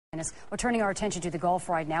We're turning our attention to the Gulf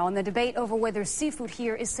right now and the debate over whether seafood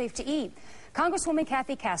here is safe to eat. Congresswoman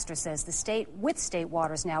Kathy Castor says the state, with state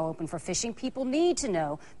waters now open for fishing, people need to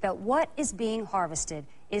know that what is being harvested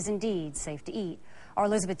is indeed safe to eat. Our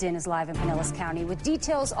Elizabeth Din is live in Pinellas County with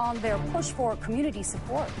details on their push for community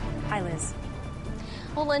support. Hi, Liz.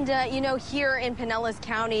 Well, Linda, you know, here in Pinellas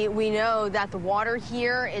County, we know that the water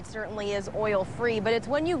here, it certainly is oil-free, but it's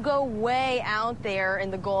when you go way out there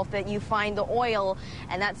in the Gulf that you find the oil,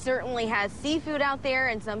 and that certainly has seafood out there,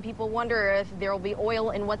 and some people wonder if there will be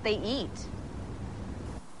oil in what they eat.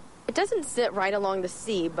 It doesn't sit right along the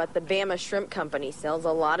sea, but the Bama Shrimp Company sells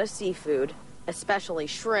a lot of seafood, especially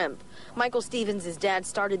shrimp. Michael Stevens' dad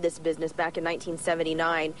started this business back in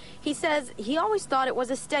 1979. He says he always thought it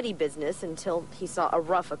was a steady business until he saw a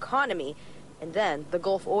rough economy and then the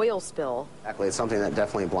Gulf oil spill. Exactly. It's something that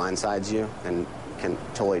definitely blindsides you and can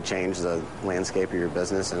totally change the landscape of your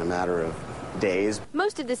business in a matter of days.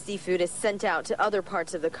 Most of the seafood is sent out to other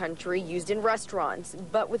parts of the country, used in restaurants.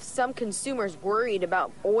 But with some consumers worried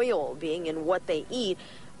about oil being in what they eat,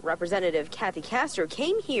 Representative Kathy Castor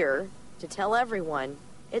came here to tell everyone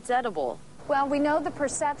it's edible. Well, we know the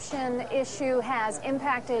perception issue has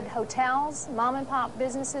impacted hotels, mom and pop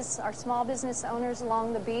businesses, our small business owners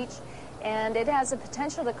along the beach, and it has the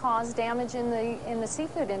potential to cause damage in the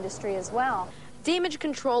seafood industry as well. Damage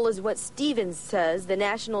control is what Stevens says the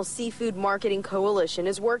National Seafood Marketing Coalition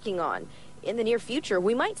is working on. In the near future,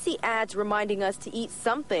 we might see ads reminding us to eat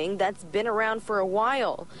something that's been around for a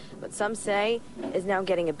while, but some say is now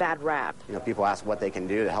getting a bad rap. You know, people ask what they can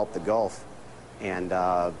do to help the Gulf, and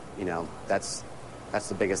you know, that's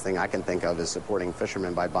the biggest thing I can think of is supporting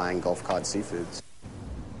fishermen by buying Gulf cod seafoods.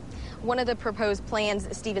 One of the proposed plans,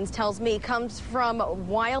 Stevens tells me, comes from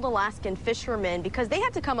wild Alaskan fishermen because they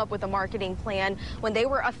had to come up with a marketing plan when they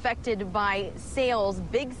were affected by sales,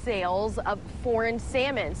 big sales of foreign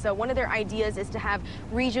salmon. So one of their ideas is to have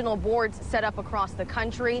regional boards set up across the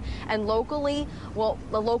country, and locally, well,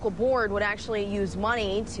 the local board would actually use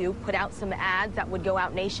money to put out some ads that would go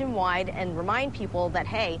out nationwide and remind people that,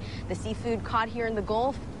 hey, the seafood caught here in the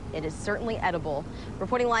Gulf, it is certainly edible.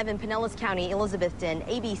 Reporting live in Pinellas County, Elizabeth Din,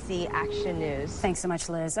 ABC Action News. Thanks so much,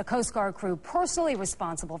 Liz. A Coast Guard crew personally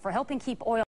responsible for helping keep oil